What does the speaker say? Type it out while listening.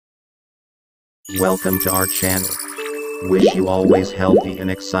Welcome to our channel. Wish you always healthy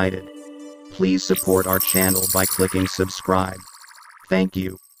and excited. Please support our channel by clicking subscribe. Thank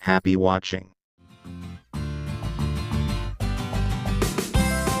you. Happy watching.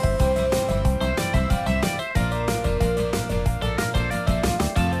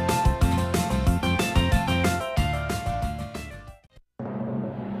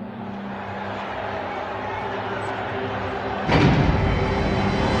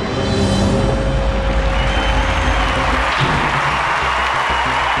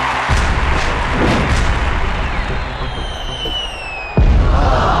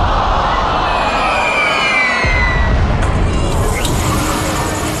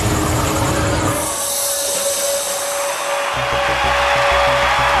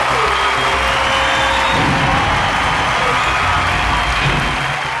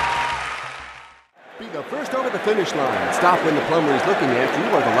 First over the finish line. Stop when the plumber is looking at you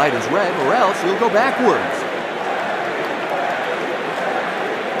or the light is red, or else you'll go backwards.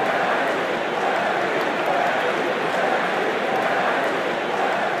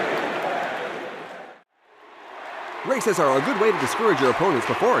 Races are a good way to discourage your opponents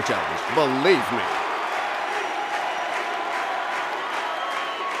before a challenge, believe me.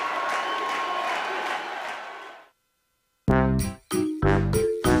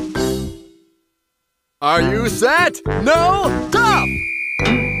 Are you set? No? Stop!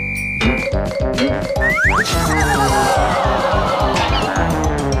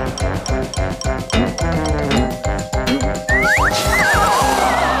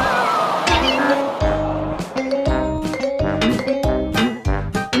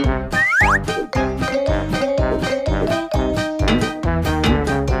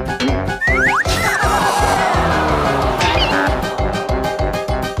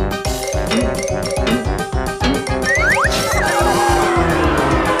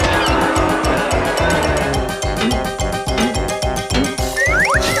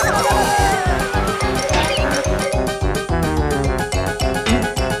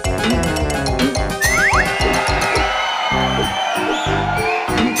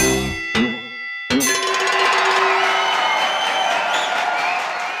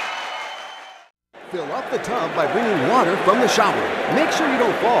 Fill up the tub by bringing water from the shower. Make sure you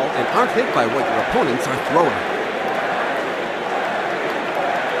don't fall and aren't hit by what your opponents are throwing.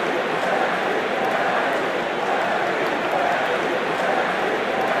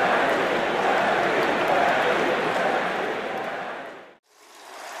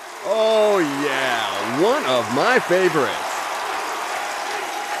 Oh yeah, one of my favorites.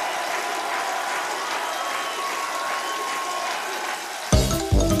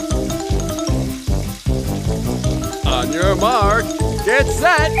 On your mark, get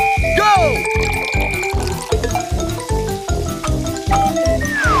set, go!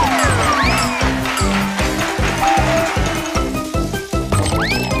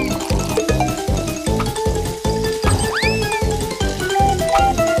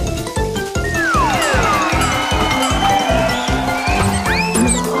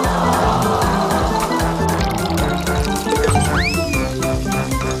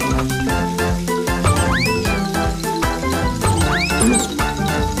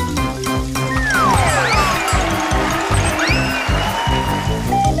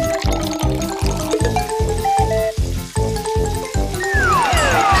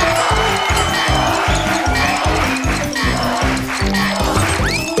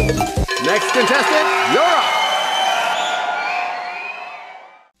 Next contestant, you're up!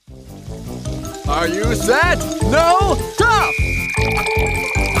 Are you set? No? Stop!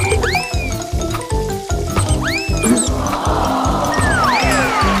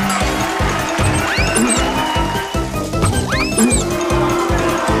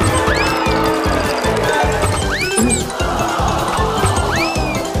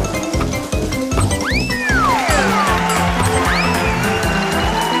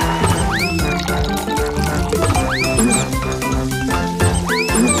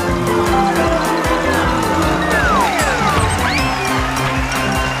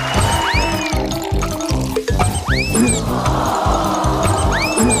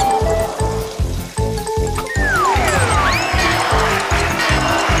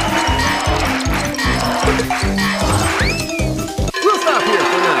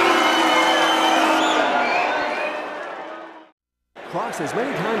 Cross as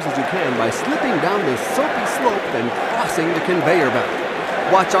many times as you can by slipping down this soapy slope, then crossing the conveyor belt.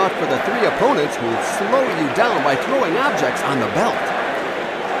 Watch out for the three opponents who will slow you down by throwing objects on the belt.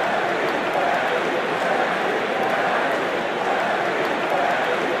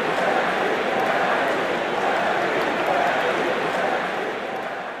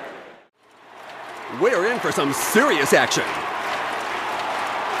 We're in for some serious action.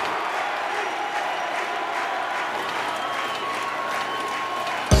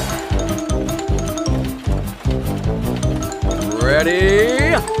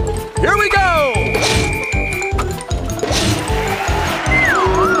 Ready? Here we go!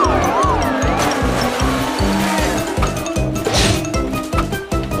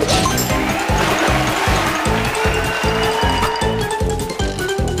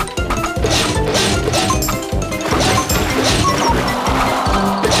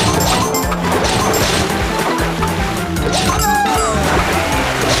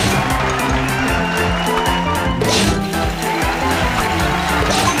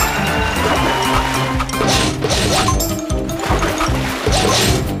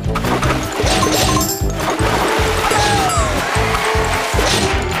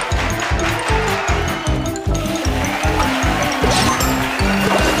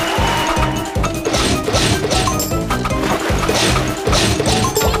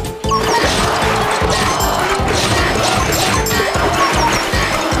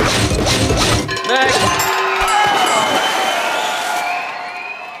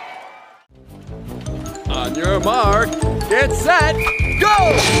 On your mark, get set, go!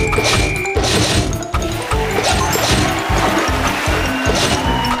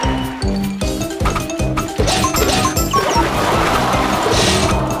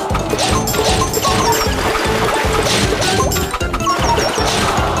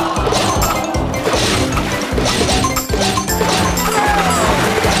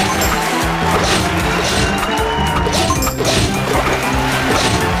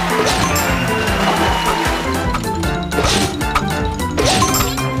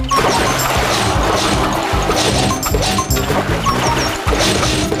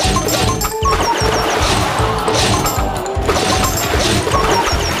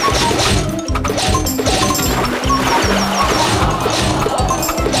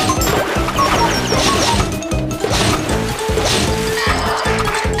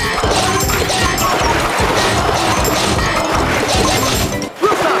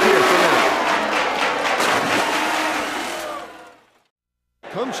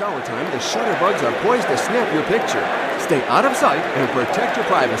 Come shower time, the shutterbugs are poised to snap your picture. Stay out of sight and protect your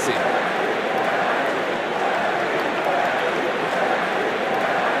privacy.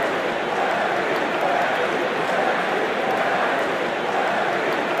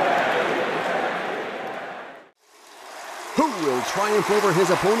 Who will triumph over his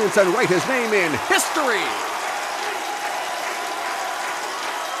opponents and write his name in history?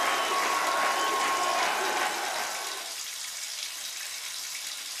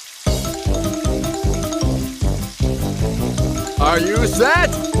 Are you set?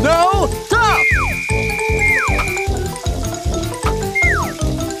 No? Tough!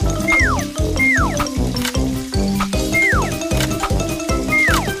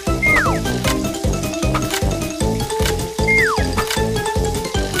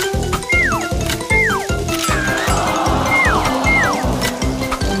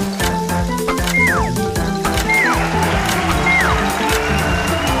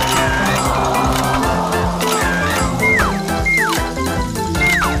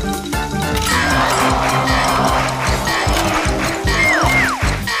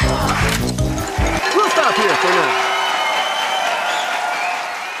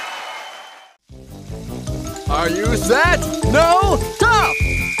 Are you set? No? Tough!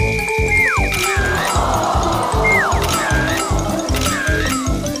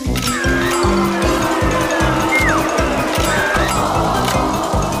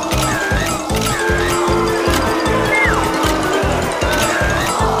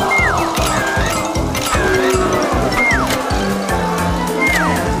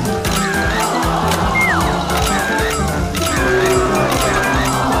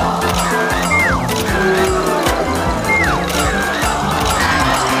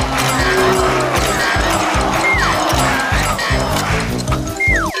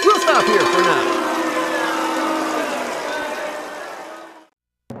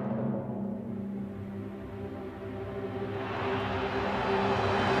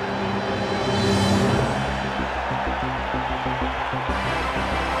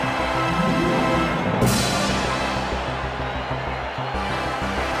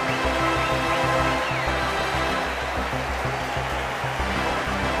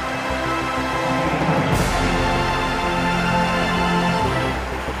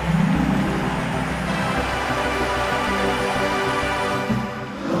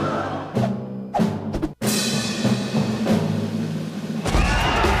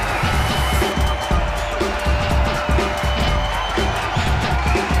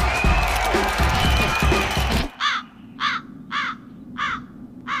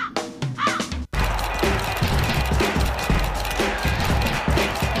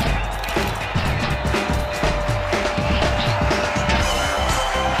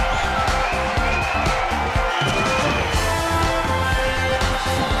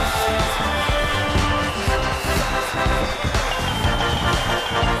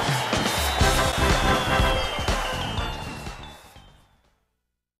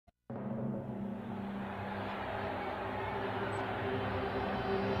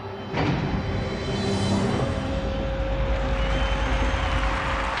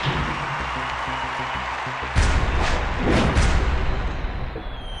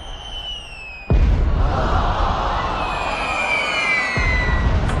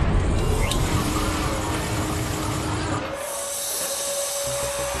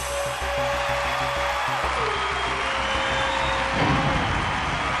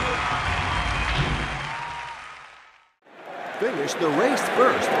 Finish the race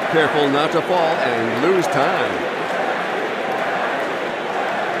first. Careful not to fall and lose time.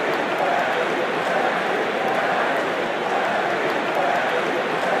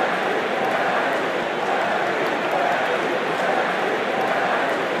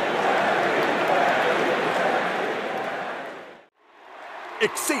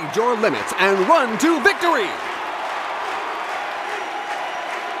 Exceed your limits and run to victory!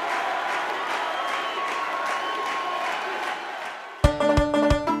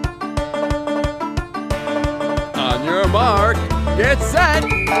 On your mark, get set, go!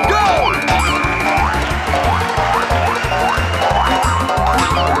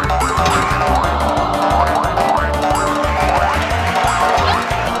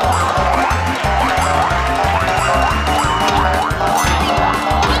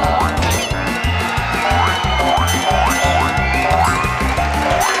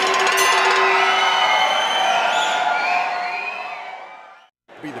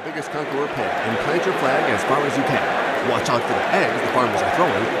 Be the biggest conqueror pig and plant your flag as far as you can. Watch out for the eggs the farmers are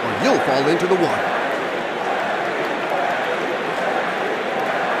throwing, or you'll fall into the water.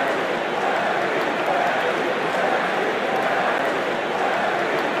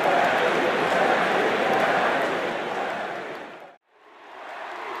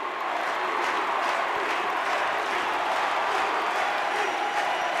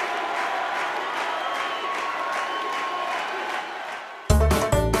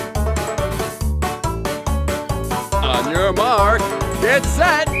 On your mark, get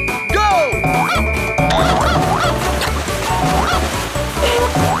set, go!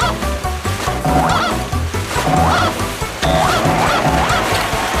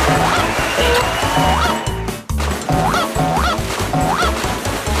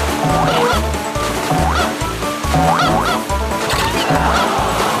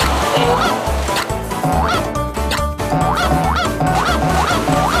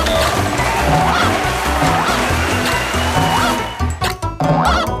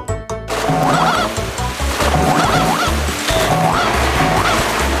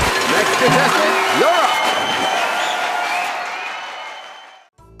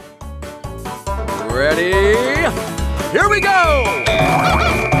 Ready? Here we go!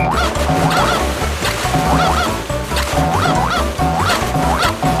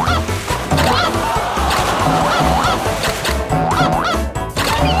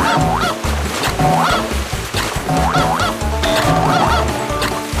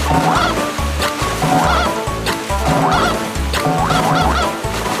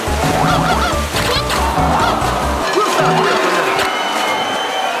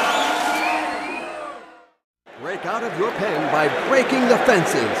 Break out of your pen by breaking the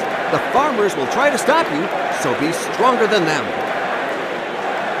fences. The farmers will try to stop you, so be stronger than them.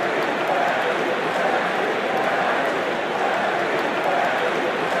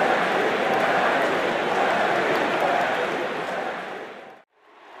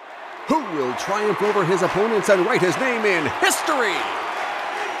 Who will triumph over his opponents and write his name in history?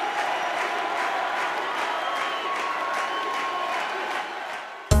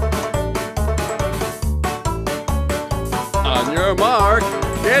 On your mark,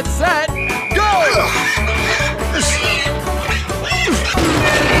 get set, go!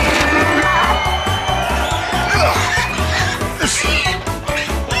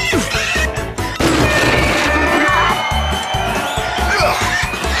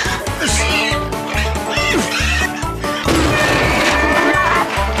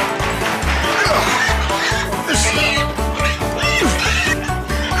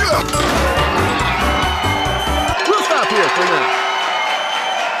 We'll stop here for now.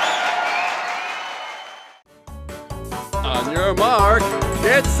 On your mark,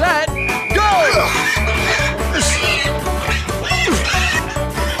 get set, go!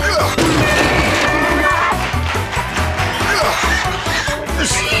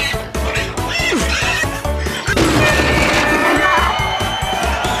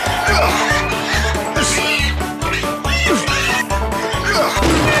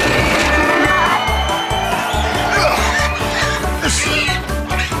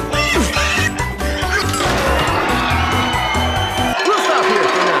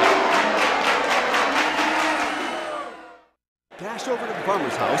 Dash over to the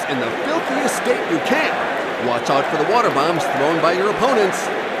farmer's house in the filthiest state you can. Watch out for the water bombs thrown by your opponents.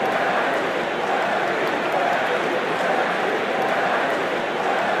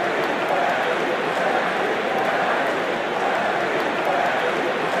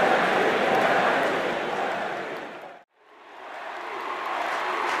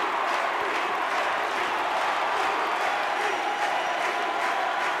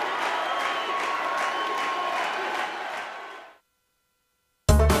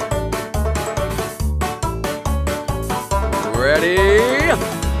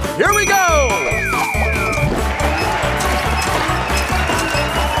 Here we go!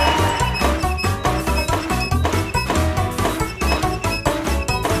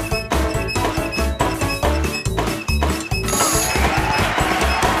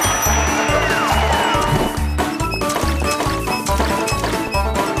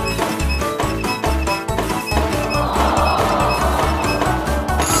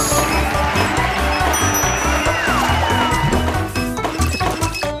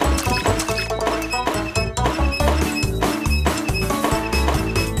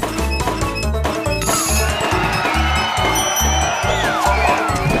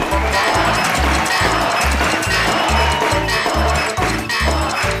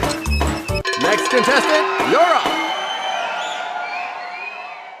 Contestant, you're up.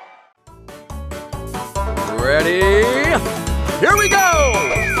 Ready? Here we go!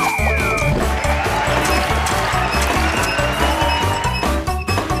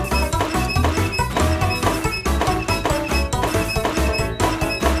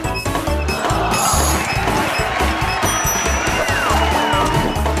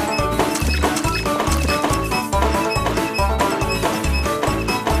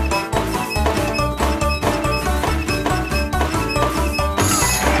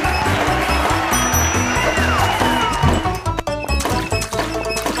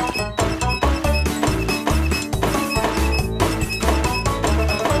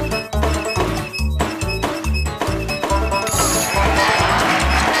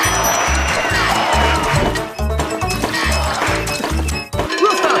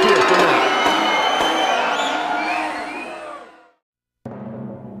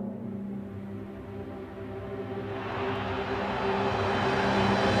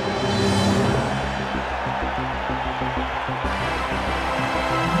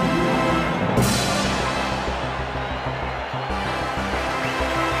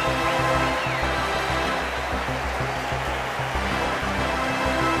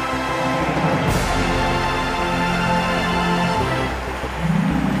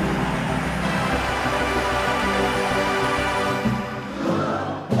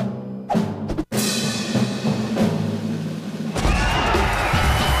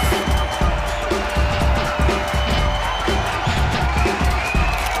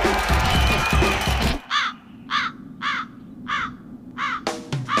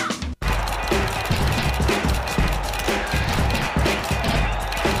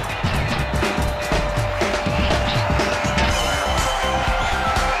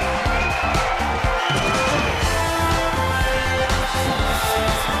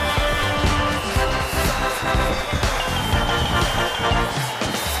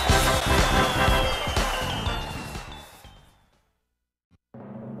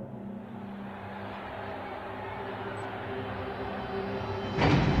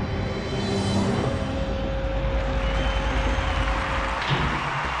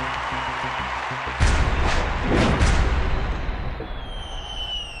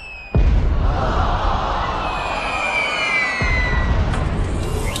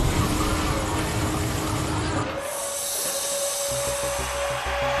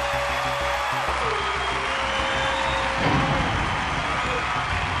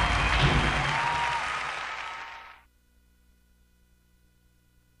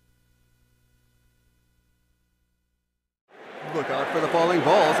 Look out for the falling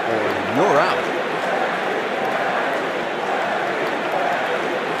balls or you're out.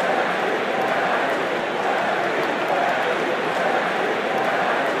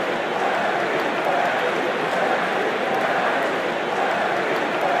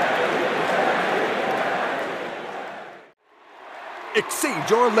 Exceed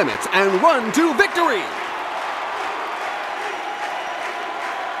your limits and run to victory!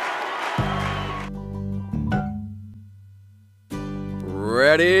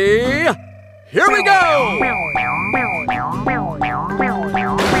 Ready? Here we go!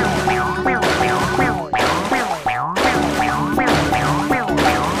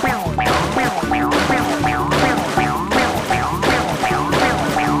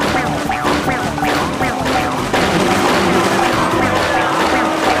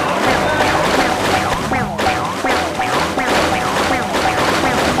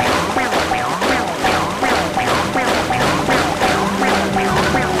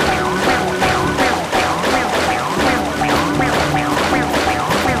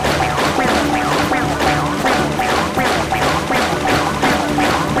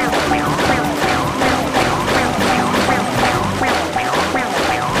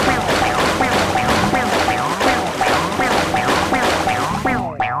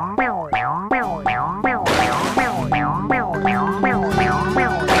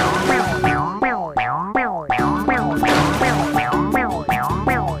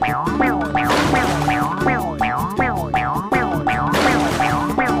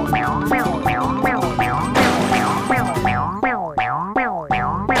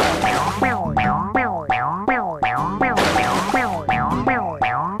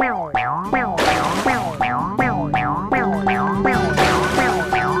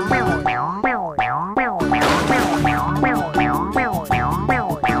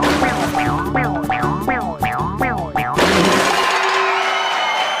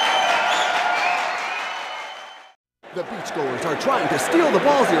 The beachgoers are trying to steal the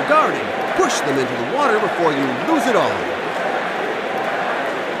balls you're guarding. Push them into the water before you lose it all.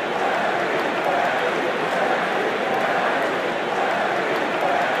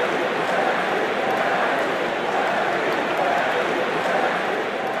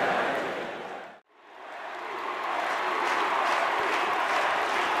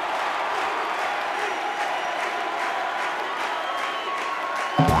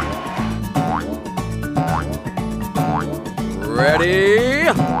 Ready?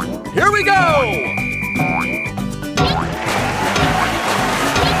 Here we go!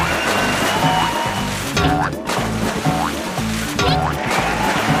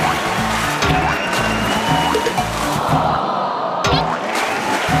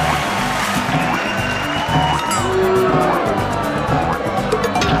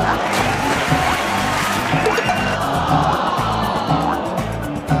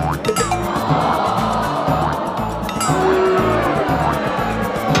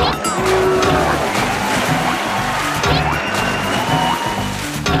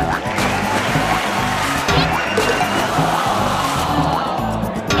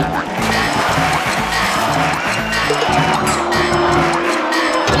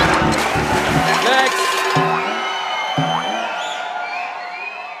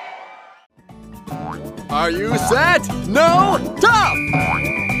 Are you set? No? Top!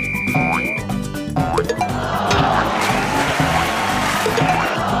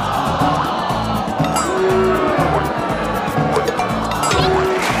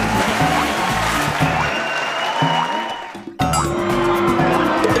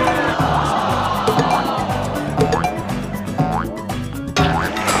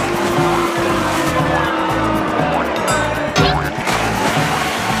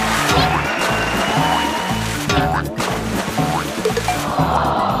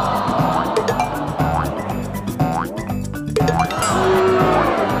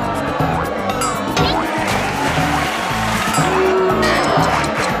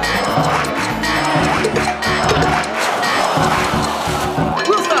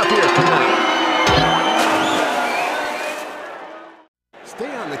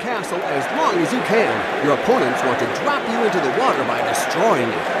 Your opponents want to drop you into the water by destroying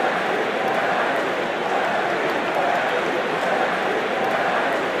it.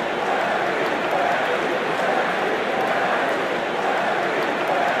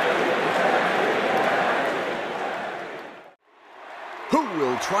 Who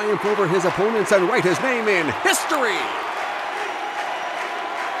will triumph over his opponents and write his name in history?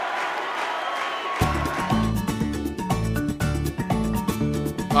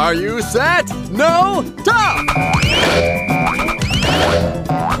 Are you set? No? Top!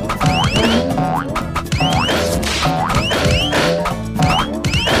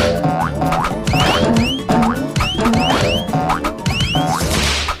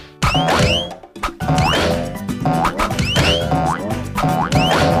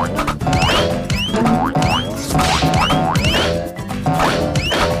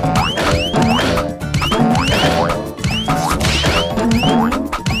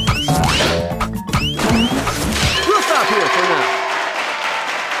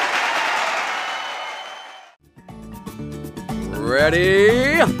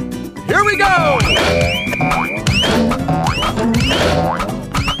 Ready? Here we go!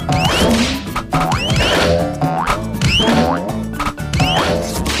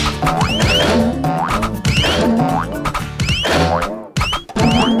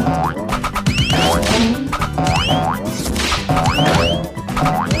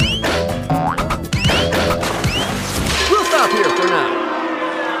 We'll stop here for now.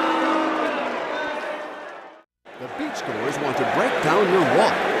 The beachgoers want to break down your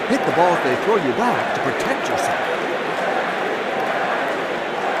wall. Hit the balls they throw you back to protect yourself.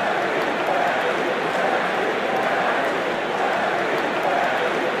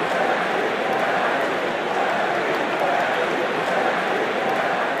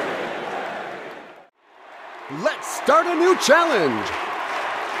 Let's start a new challenge!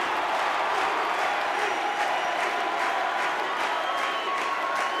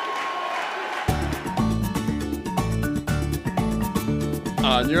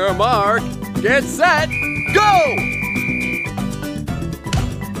 On your mark, get set, go!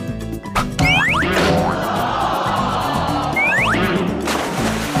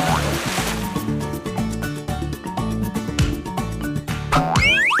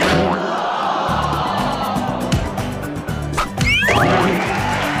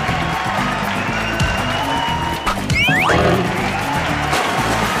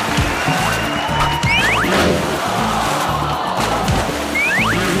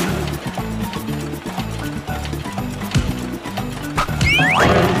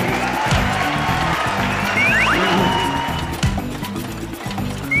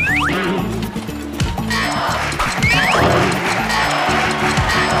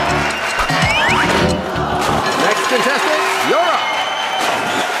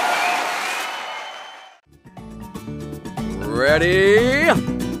 Ready?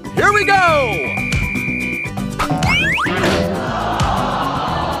 Here we go!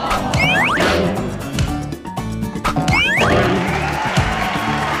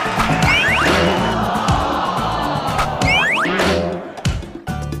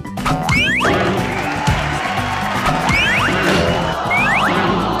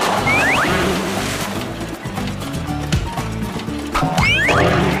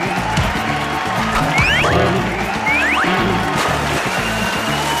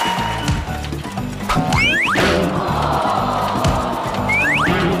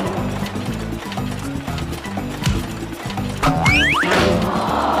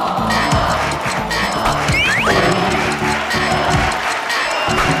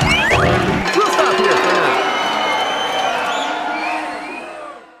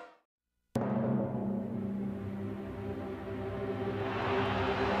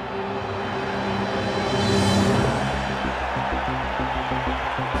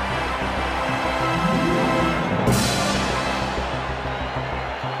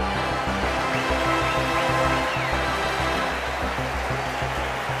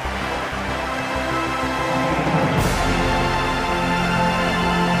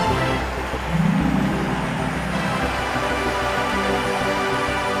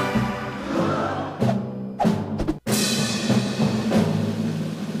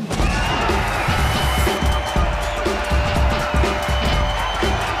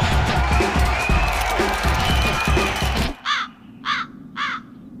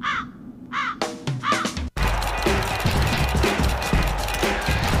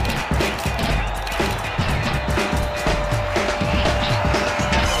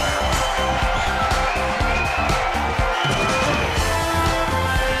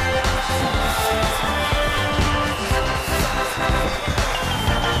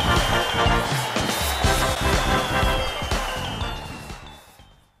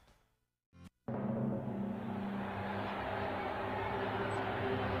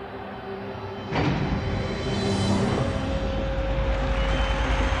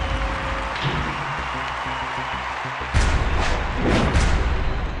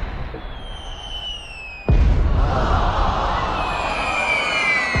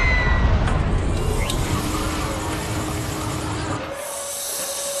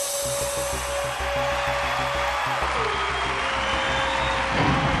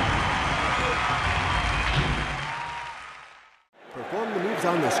 Perform the moves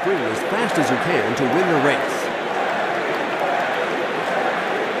on the screen as fast as you can to win the race.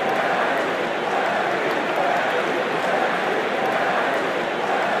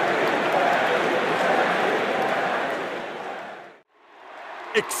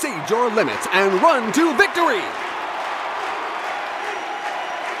 Exceed your limits and run to victory!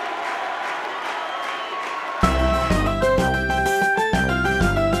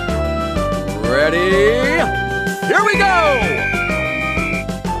 Ready? Here we go!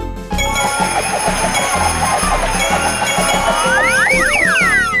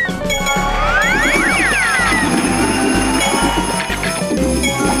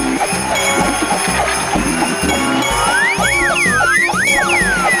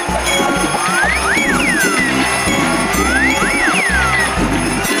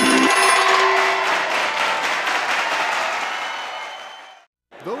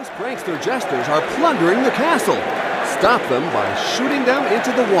 Those prankster jesters are plundering the castle. Stop them by shooting them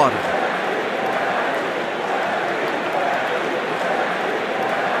into the water.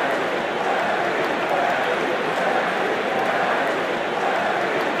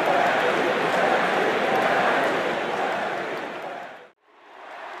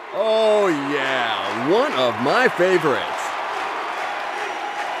 Oh yeah, one of my favorites.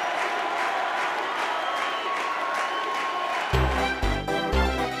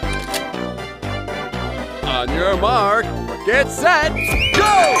 On your mark, get set,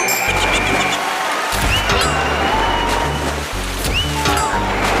 go!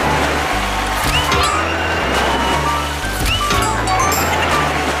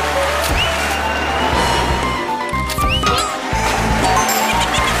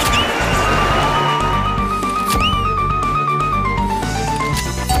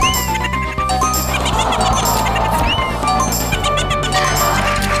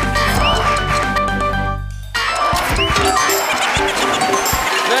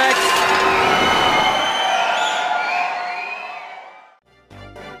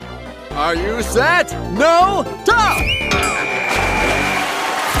 Are you set? No, top!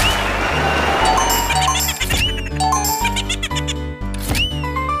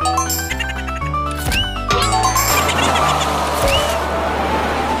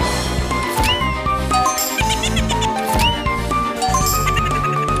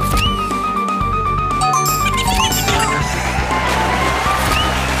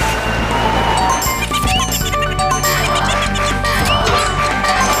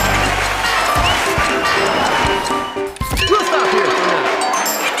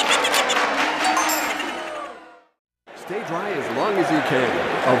 in.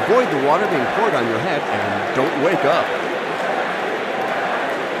 Avoid the water being poured on your head and don't wake up.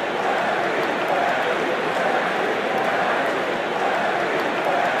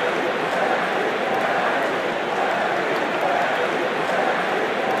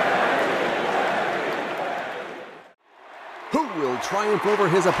 Who will triumph over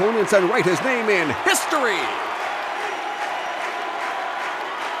his opponents and write his name in history?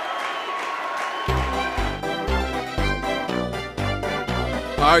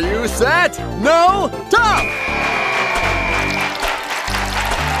 Are you set? No? Top!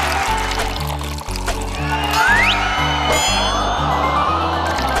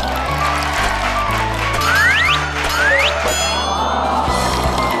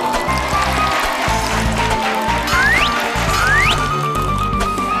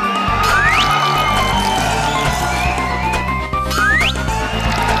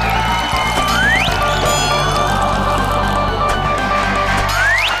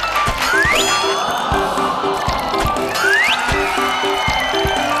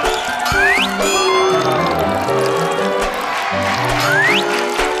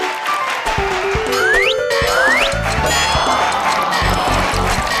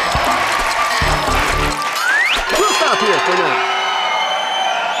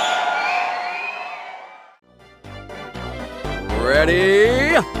 Ready?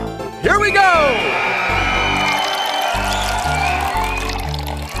 Here we go!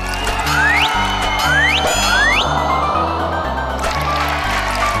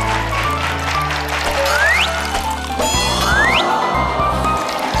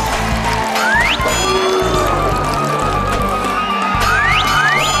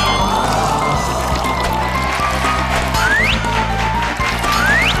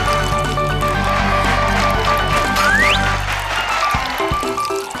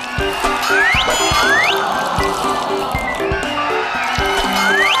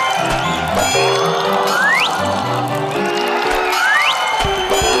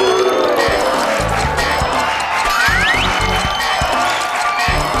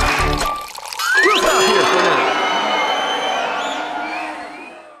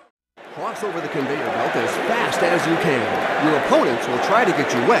 Cross over the conveyor belt as fast as you can. Your opponents will try to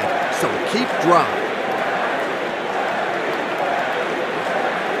get you wet, so keep dry.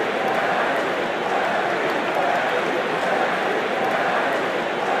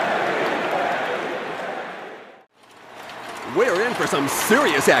 We're in for some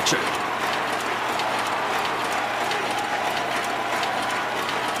serious action.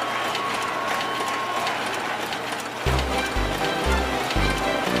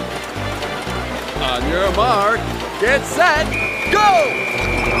 On your mark, get set, go!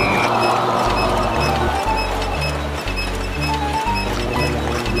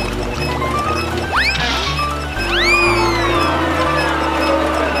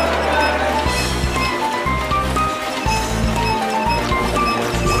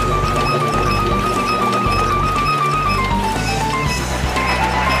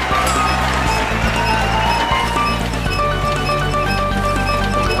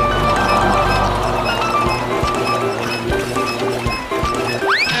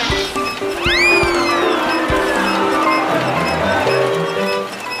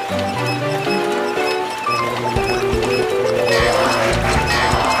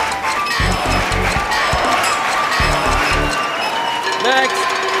 Next.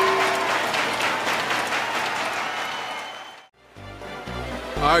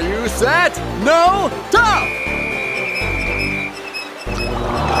 Are you set? No? Top!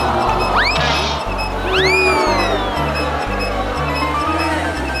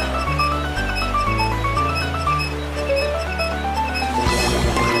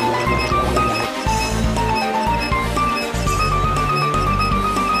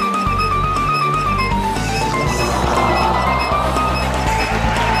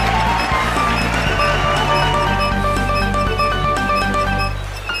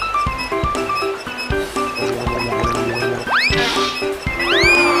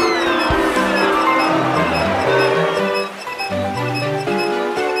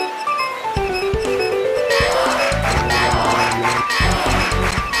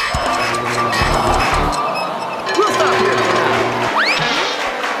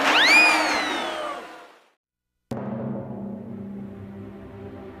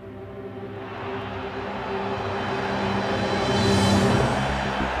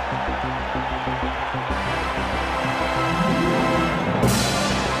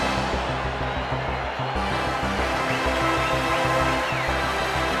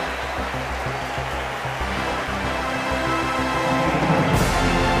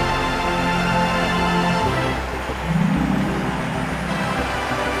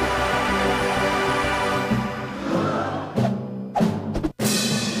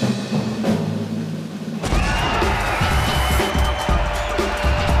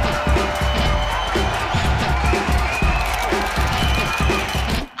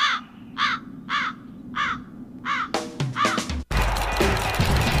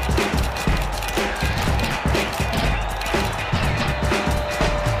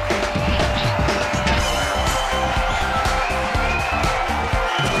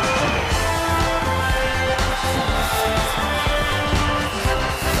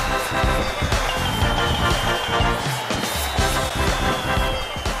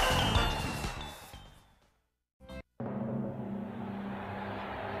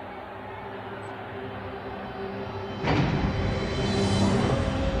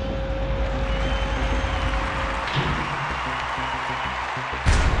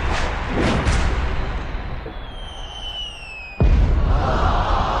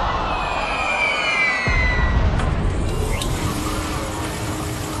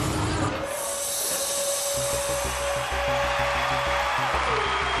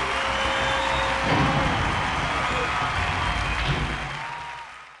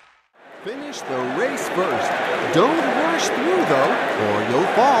 Finish the race first. Don't rush through, though, or you'll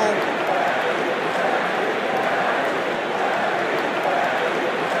fall.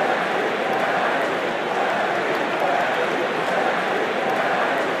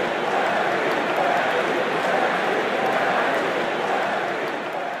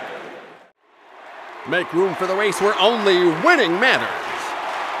 Make room for the race where only winning matters.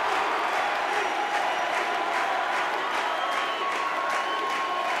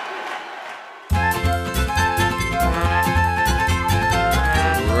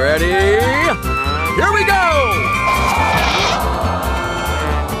 Ready? Here we go!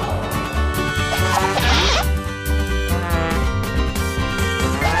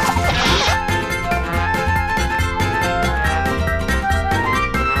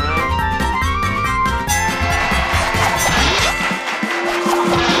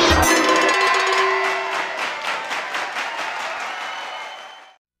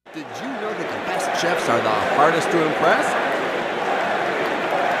 Did you know that the best chefs are the hardest to impress?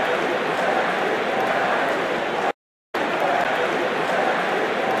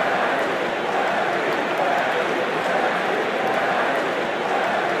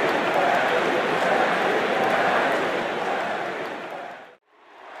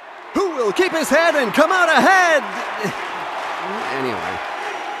 Who will keep his head and come out ahead? Anyway.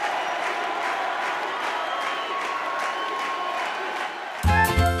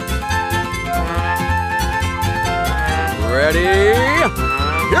 Ready?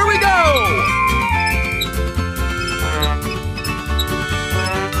 Here we go!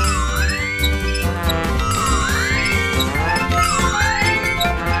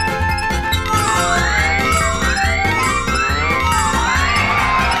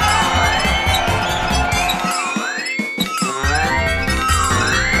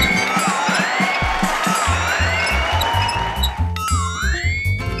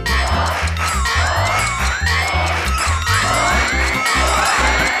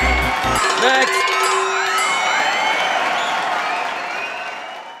 Next.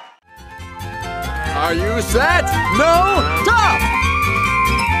 Are you set? No? Stop!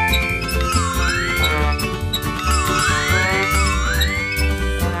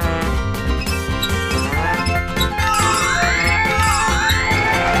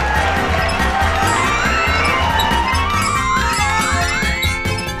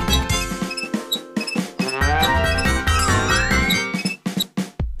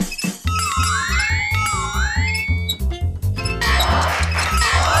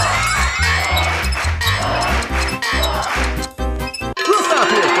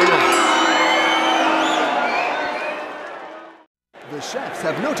 The chefs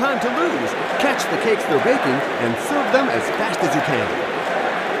have no time to lose. Catch the cakes they're baking and serve them as fast as you can.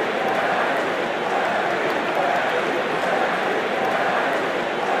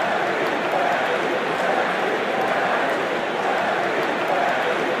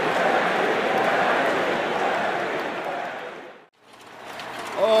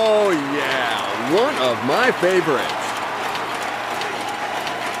 Oh yeah, one of my favorites.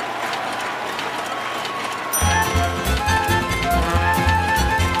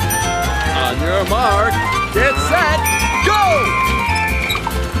 On your mark, get set, go!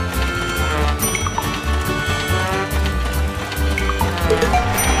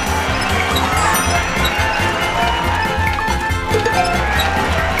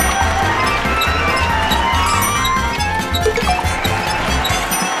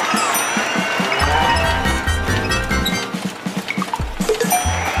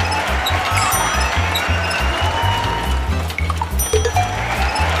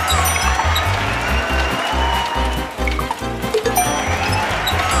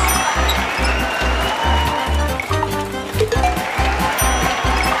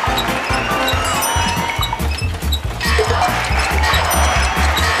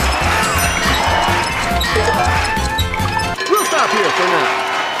 For now.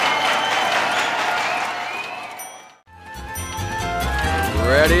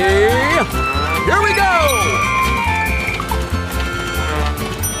 Ready? Here we go!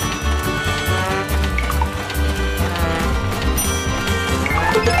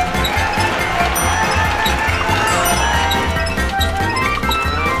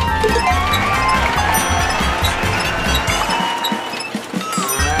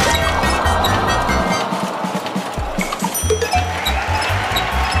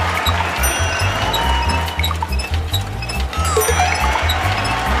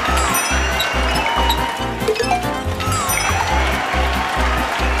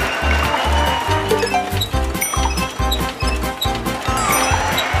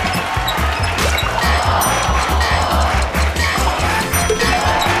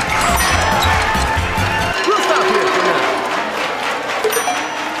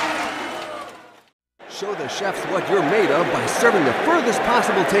 chefs what you're made of by serving the furthest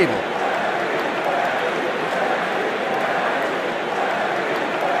possible table.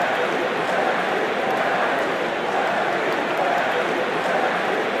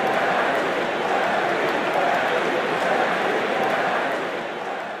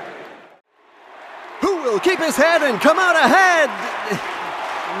 Who will keep his head and come out ahead?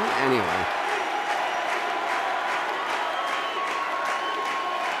 Anyway.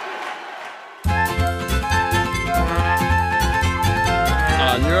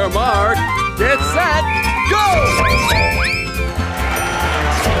 On your mark, get set, go!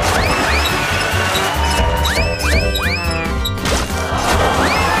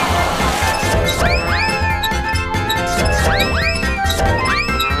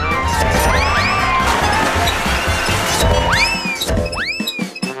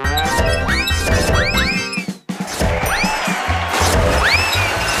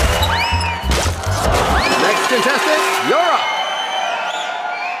 Next contestant, you're up!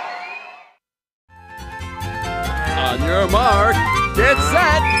 On your mark, get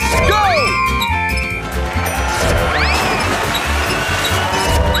set, go!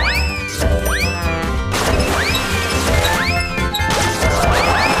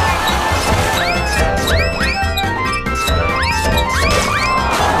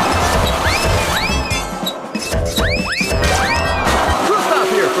 We'll stop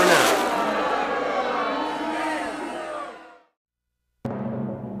here for now.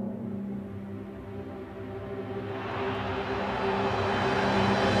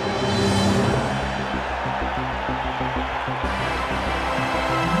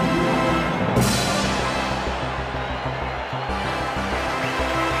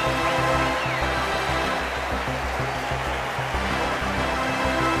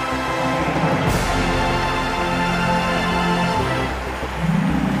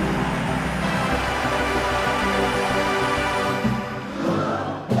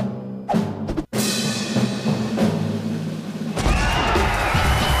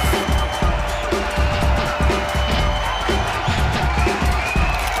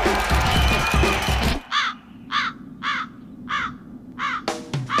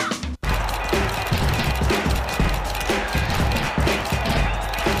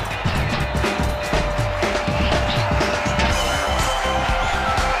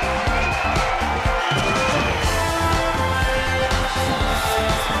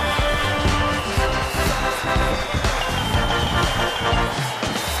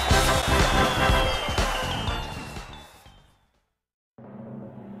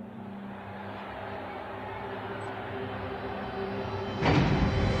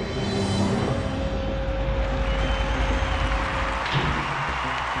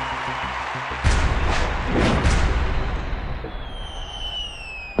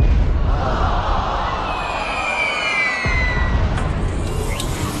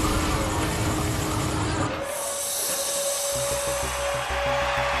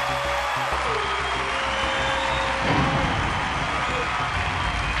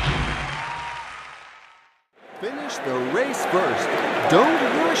 Finish the race first. Don't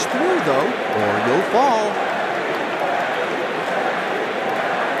rush through, though, or you'll fall.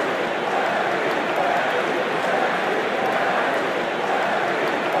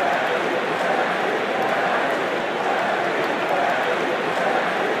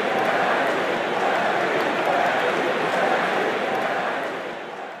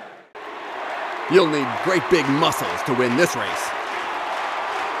 You'll need great big muscles to win this race.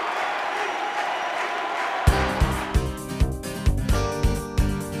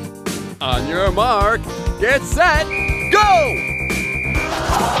 On your mark, get set, go!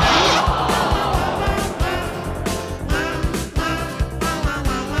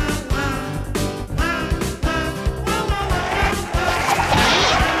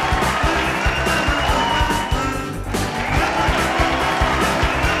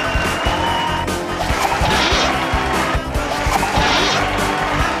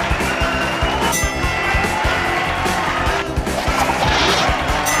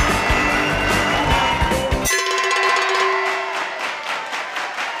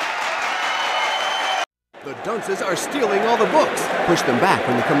 The dunces are stealing all the books. Push them back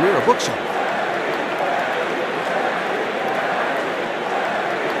when they come near a bookshelf.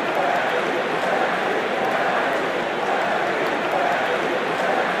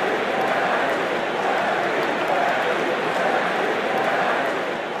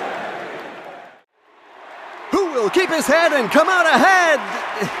 Who will keep his head and come out ahead?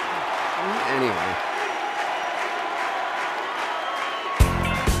 Anyway.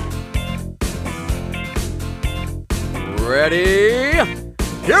 Ready?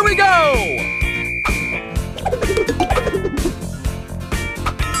 Here we go!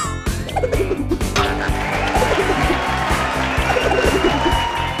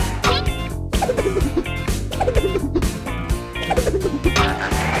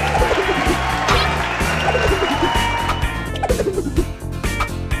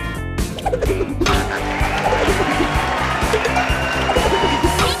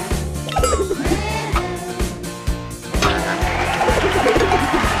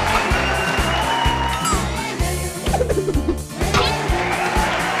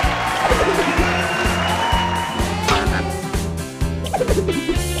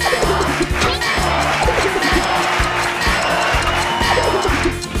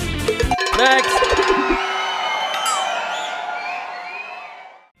 Next!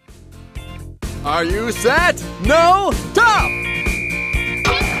 Are you set? No? Top!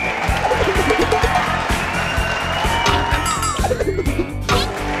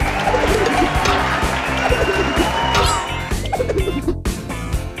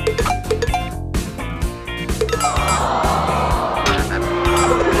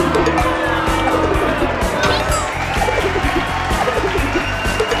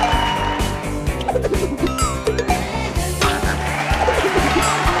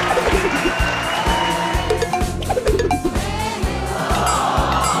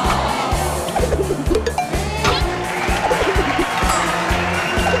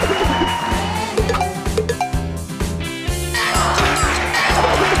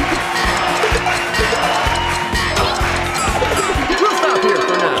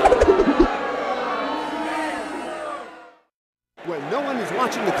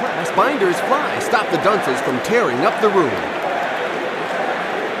 Binders fly, stop the dunces from tearing up the room.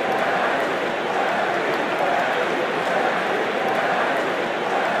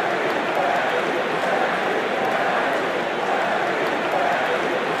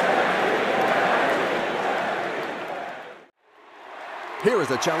 Here is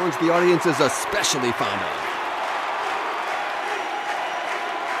a challenge the audience is especially fond of.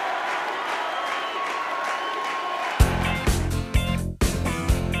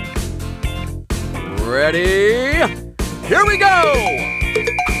 Ready? Here we go!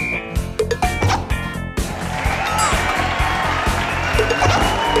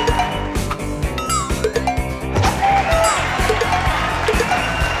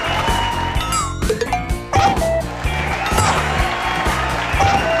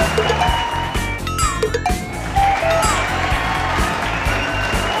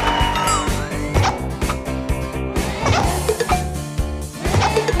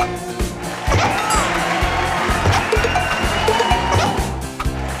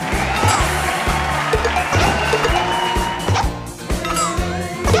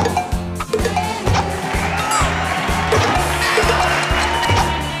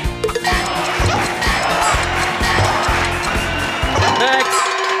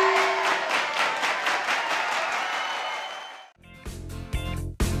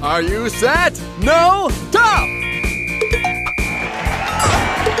 Are you set? No? Top!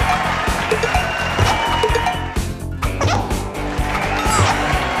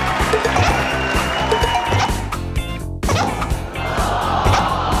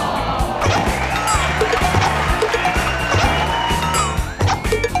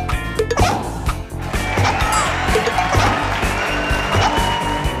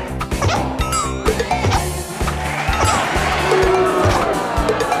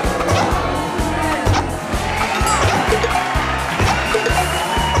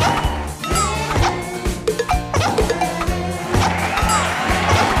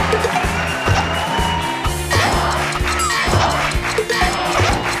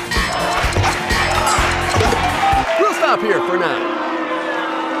 Here for now.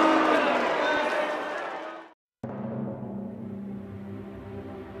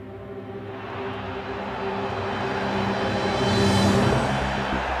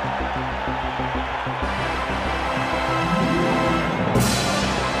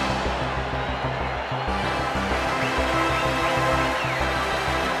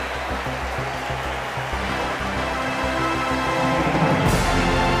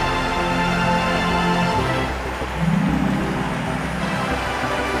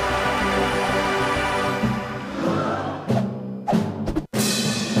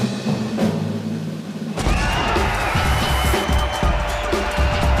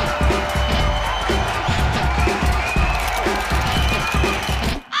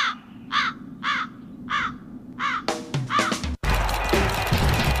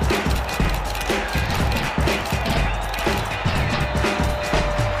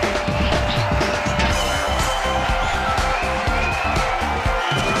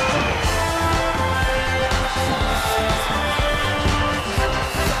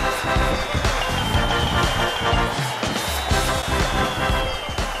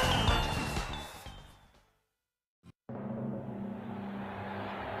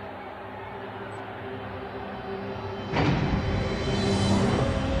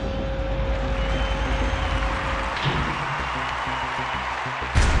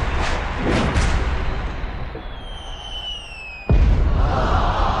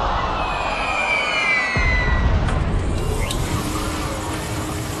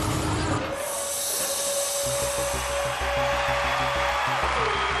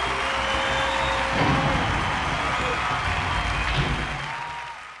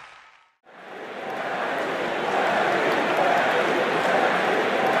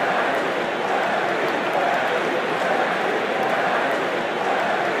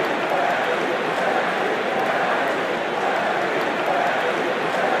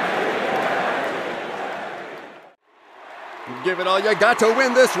 Give it all you got to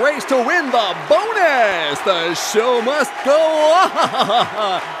win this race to win the bonus! The show must go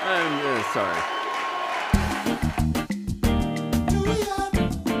on! Sorry.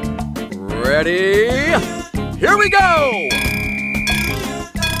 Ready? Here we go!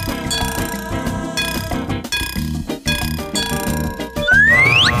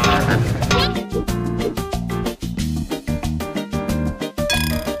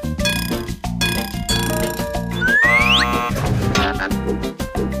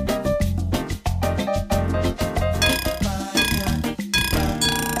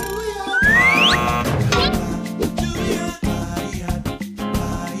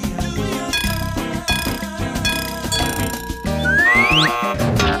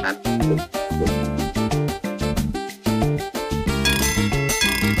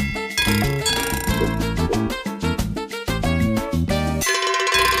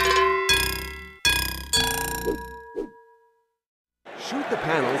 Shoot the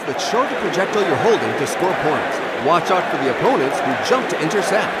panels that show the projectile you're holding to score points. Watch out for the opponents who jump to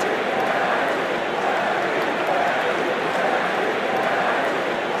intercept.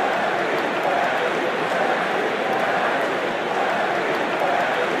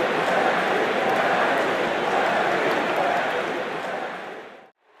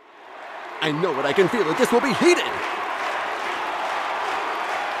 I know it, I can feel it. This will be heated.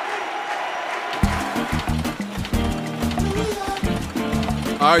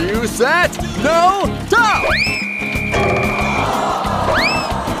 Are you set? No, top!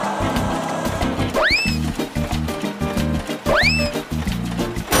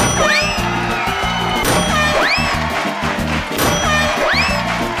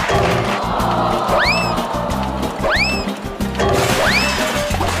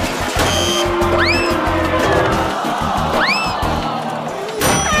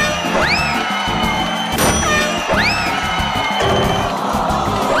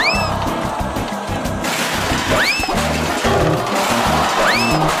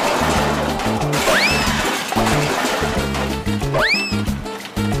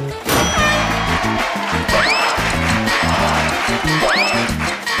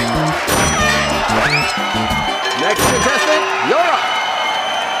 Next contestant, you're up!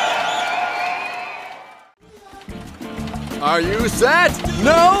 Are you set?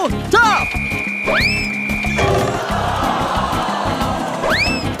 No, top!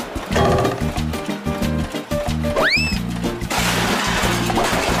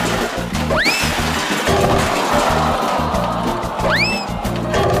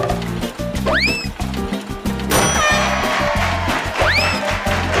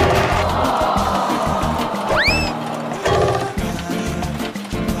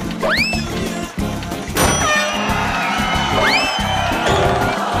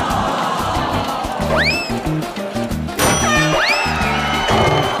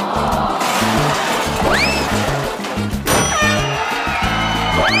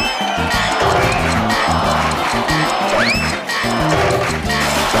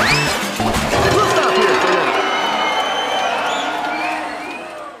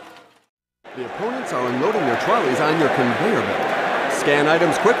 The opponents are unloading their trolleys on your conveyor belt. Scan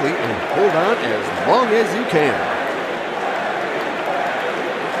items quickly and hold on as long as you can.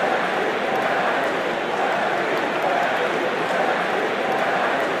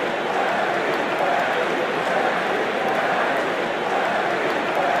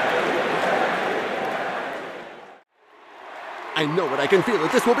 I know it, I can feel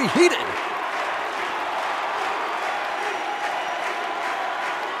it. This will be heated.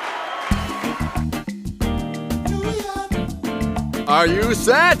 Are you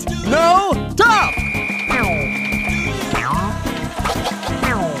set? No, top!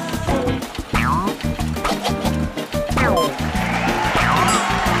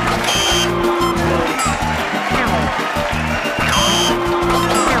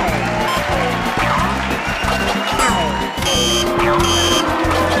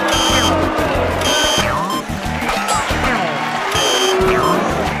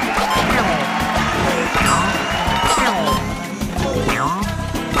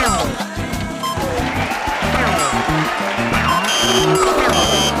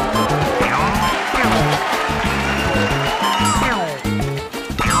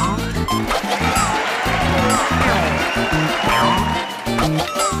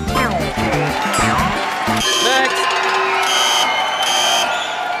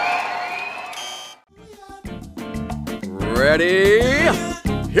 Ready?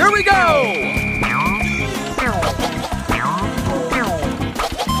 Here we go!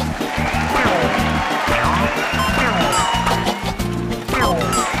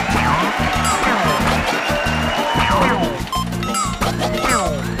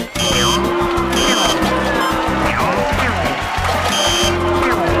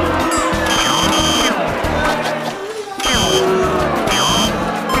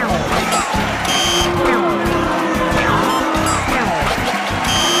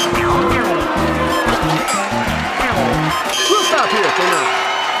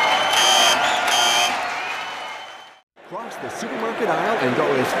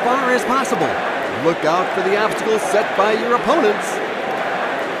 Look out for the obstacles set by your opponents.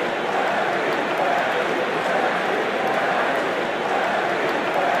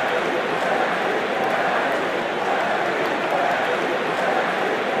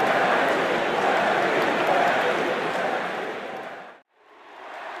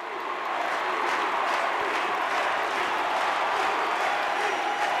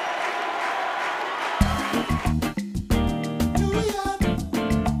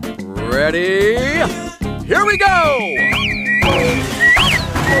 Ready? Here we go!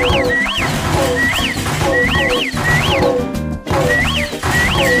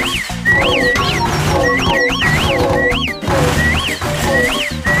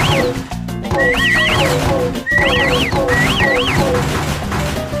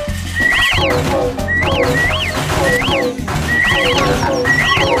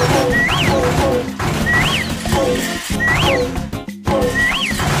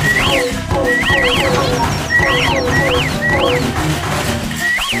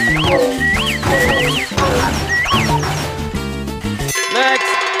 Next!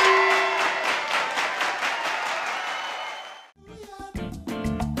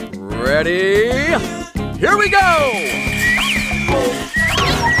 Ready? Here we go!